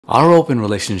Are open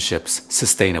relationships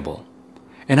sustainable?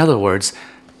 In other words,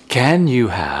 can you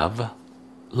have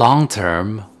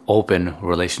long-term open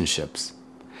relationships?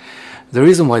 The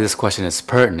reason why this question is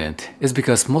pertinent is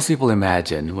because most people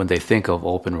imagine when they think of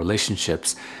open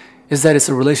relationships is that it's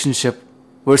a relationship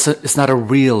where it's not a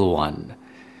real one.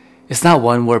 It's not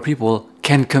one where people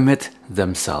can commit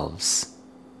themselves.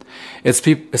 It's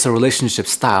a relationship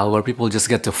style where people just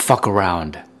get to fuck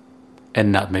around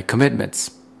and not make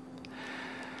commitments.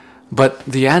 But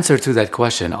the answer to that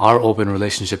question, are open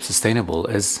relationships sustainable,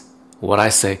 is what I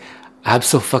say,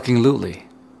 abso-fucking-lutely.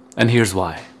 And here's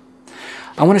why.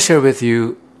 I want to share with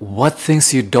you what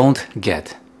things you don't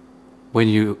get when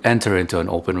you enter into an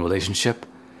open relationship,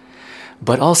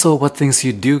 but also what things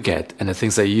you do get, and the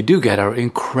things that you do get are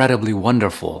incredibly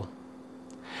wonderful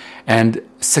and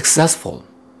successful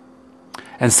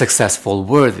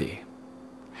worthy.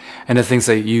 And the things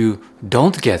that you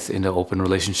don't get in the open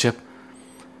relationship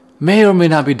may or may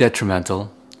not be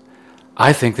detrimental.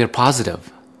 I think they're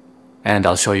positive, and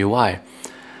I'll show you why.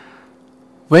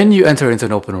 When you enter into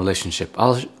an open relationship,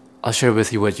 I'll share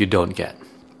with you what you don't get.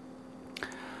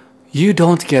 You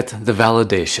don't get the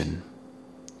validation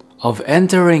of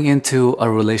entering into a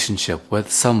relationship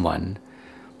with someone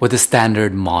with a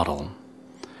standard model.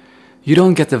 You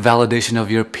don't get the validation of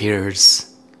your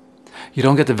peers. You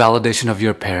don't get the validation of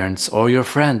your parents or your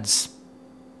friends.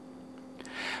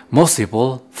 Most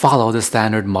people follow the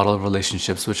standard model of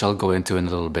relationships, which I'll go into in a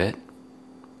little bit.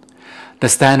 The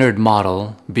standard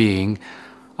model being,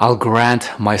 I'll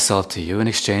grant myself to you in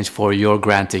exchange for your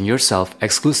granting yourself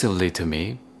exclusively to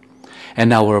me. And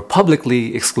now we're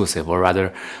publicly exclusive, or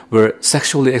rather, we're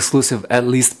sexually exclusive, at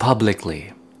least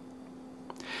publicly.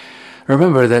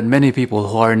 Remember that many people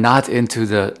who are not into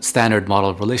the standard model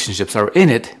of relationships are in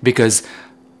it because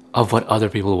of what other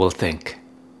people will think.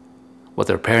 What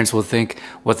their parents will think,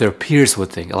 what their peers would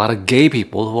think. A lot of gay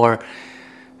people who are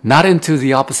not into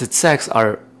the opposite sex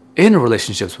are in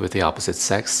relationships with the opposite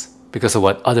sex because of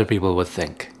what other people would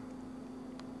think.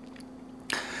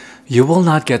 You will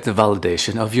not get the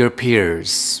validation of your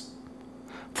peers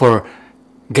for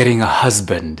getting a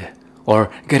husband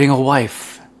or getting a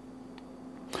wife.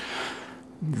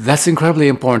 That's incredibly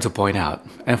important to point out,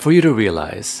 and for you to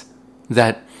realize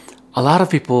that a lot of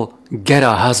people get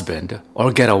a husband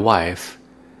or get a wife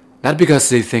not because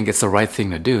they think it's the right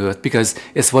thing to do, but because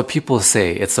it's what people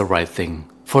say it's the right thing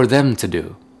for them to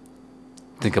do.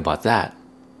 Think about that.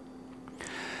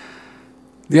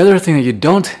 The other thing that you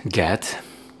don't get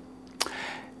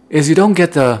is you don't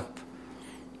get the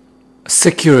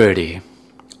security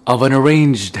of an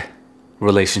arranged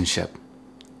relationship.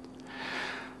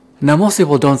 Now, most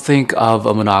people don't think of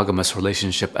a monogamous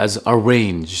relationship as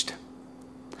arranged.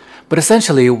 But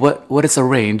essentially, what is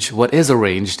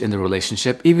arranged in the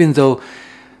relationship, even though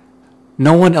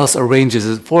no one else arranges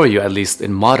it for you, at least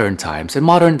in modern times. In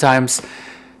modern times,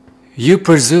 you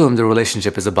presume the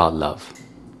relationship is about love.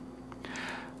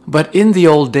 But in the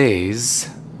old days,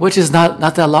 which is not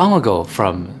that long ago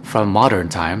from modern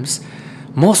times,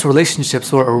 most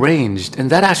relationships were arranged, and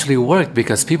that actually worked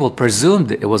because people presumed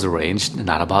it was arranged,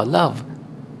 not about love.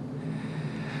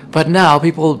 But now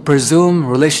people presume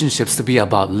relationships to be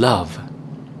about love,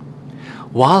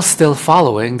 while still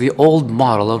following the old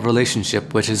model of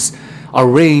relationship, which is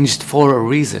arranged for a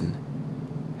reason.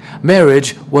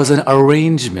 Marriage was an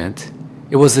arrangement,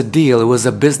 it was a deal, it was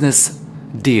a business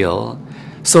deal,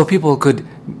 so people could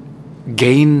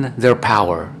gain their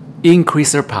power,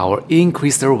 increase their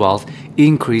wealth,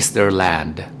 increase their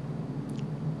land.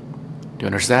 Do you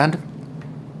understand?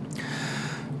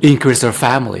 Increase their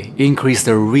family, increase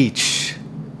their reach,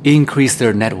 increase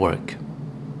their network.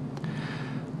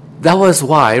 That was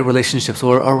why relationships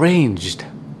were arranged.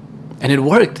 And it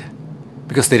worked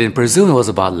because they didn't presume it was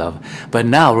about love. But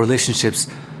now relationships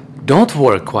don't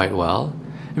work quite well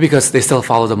because they still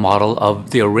follow the model of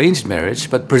the arranged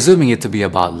marriage, but presuming it to be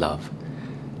about love.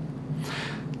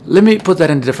 Let me put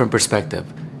that in a different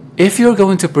perspective. If you're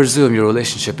going to presume your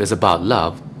relationship is about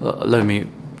love, let me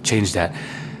change that.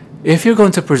 If you're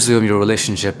going to presume your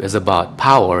relationship is about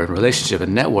power and relationship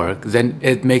and network, then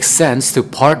it makes sense to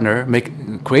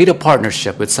create a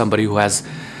partnership with somebody who has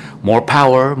more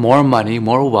power, more money,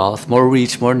 more wealth, more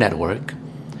reach, more network.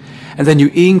 And then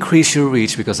you increase your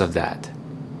reach because of that.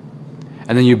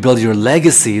 And then you build your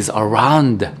legacies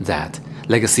around that,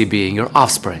 legacy being your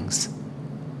offsprings.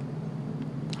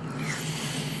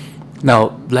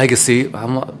 Now, legacy,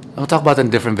 I'll talk about that in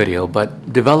a different video,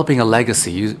 but developing a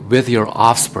legacy with your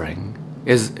offspring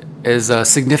is a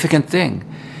significant thing.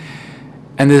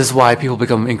 And this is why people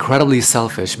become incredibly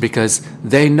selfish, because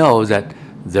they know that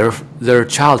their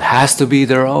child has to be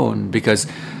their own, because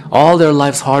All their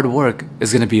life's hard work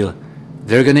is going to be,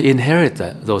 they're going to inherit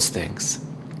those things.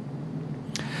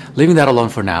 Leaving that alone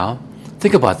for now,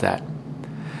 think about that.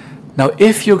 Now,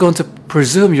 if you're going to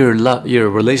presume your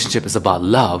relationship is about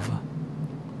love,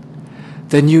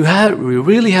 then you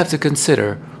really have to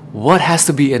consider what has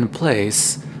to be in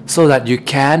place so that you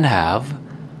can have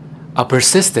a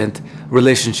persistent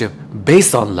relationship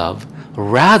based on love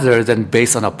rather than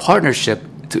based on a partnership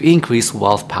to increase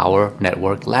wealth, power,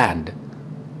 network, land,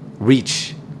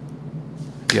 reach.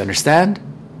 Do you understand?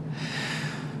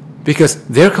 Because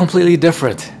they're completely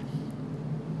different.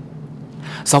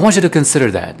 So I want you to consider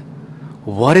that.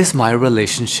 What is my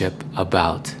relationship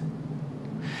about?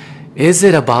 Is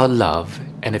it about love?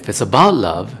 And if it's about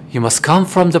love, you must come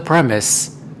from the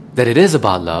premise that it is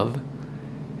about love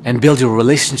and build your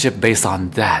relationship based on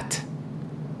that.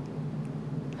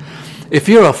 If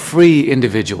you're a free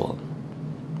individual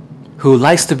who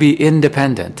likes to be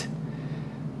independent,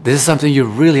 this is something you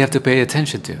really have to pay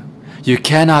attention to. You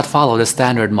cannot follow the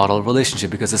standard model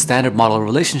relationship because the standard model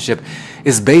relationship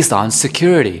is based on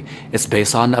security. It's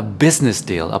based on a business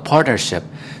deal, a partnership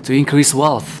to increase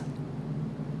wealth,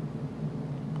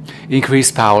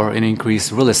 increase power, and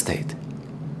increase real estate.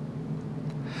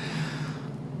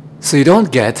 So you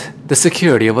don't get the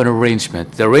security of an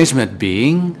arrangement. The arrangement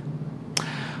being,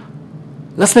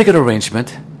 let's make an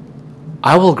arrangement.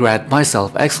 I will grant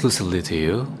myself exclusively to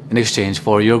you in exchange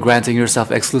for your granting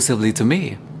yourself exclusively to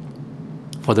me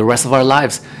for the rest of our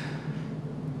lives.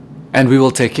 And we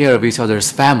will take care of each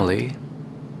other's family.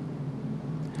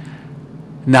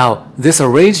 Now, this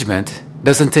arrangement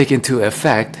doesn't take into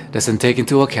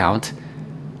account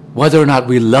whether or not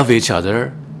we love each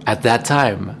other at that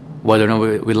time, whether or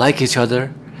not we like each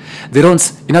other. They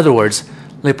don't, in other words,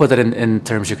 let me put that in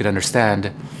terms you can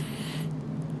understand.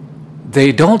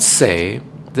 They don't say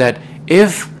that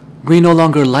if we no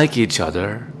longer like each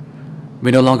other,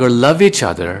 we no longer love each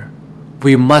other,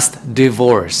 we must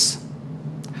divorce.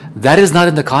 That is not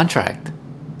in the contract.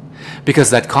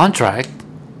 Because that contract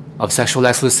of sexual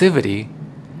exclusivity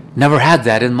never had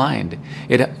that in mind.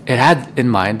 It had in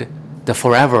mind the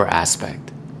forever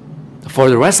aspect. For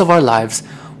the rest of our lives,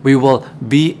 we will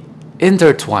be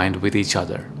intertwined with each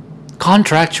other,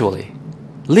 contractually,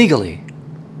 legally.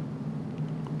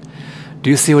 Do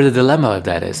you see where the dilemma of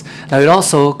that is? Now, it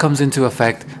also comes into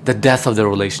effect the death of the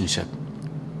relationship.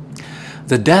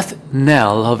 The death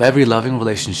knell of every loving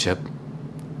relationship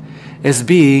is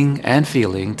being and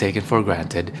feeling taken for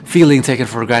granted. Feeling taken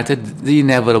for granted, the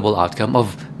inevitable outcome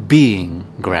of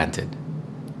being granted.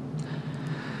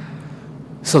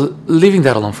 So, leaving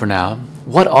that alone for now,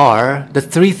 what are the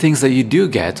 3 things that you do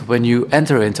get when you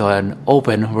enter into an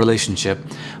open relationship,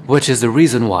 which is the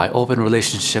reason why open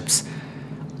relationships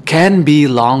can be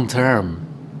long-term,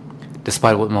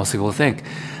 despite what most people think.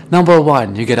 Number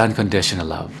 1, you get unconditional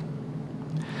love.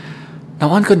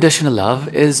 Now, unconditional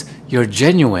love is your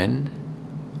genuine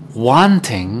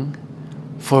wanting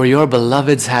for your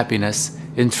beloved's happiness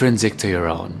intrinsic to your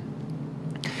own.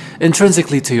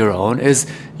 Intrinsically to your own is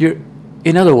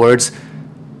in other words,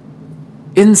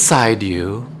 inside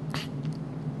you,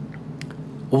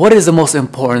 what is the most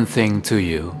important thing to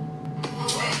you?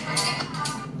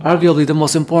 Arguably, the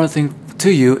most important thing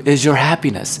to you is your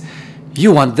happiness.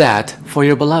 You want that for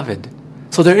your beloved.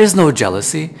 So there is no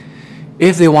jealousy.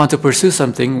 If they want to pursue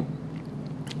something,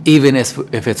 even if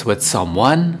it's with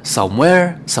someone,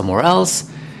 somewhere else,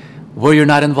 where you're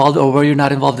not involved or where you're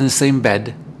not involved in the same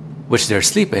bed, which they're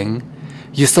sleeping,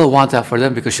 you still want that for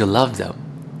them because you love them.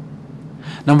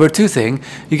 Number 2 thing,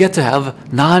 you get to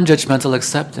have non-judgmental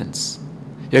acceptance.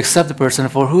 You accept the person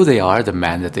for who they are, the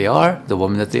man that they are, the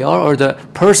woman that they are, or the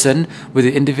person with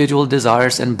the individual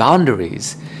desires and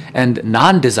boundaries and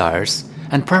non-desires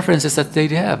and preferences that they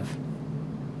have.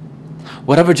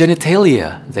 Whatever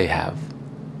genitalia they have.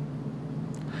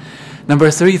 Number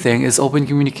 3 thing is open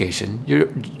communication.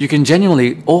 You can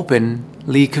genuinely,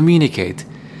 openly communicate.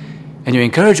 And you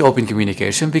encourage open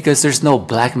communication because there's no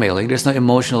blackmailing, there's no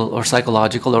emotional or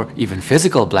psychological or even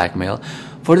physical blackmail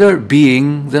for their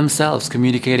being themselves,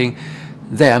 communicating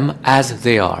them as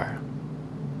they are.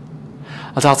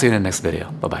 I'll talk to you in the next video.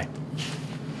 Bye-bye.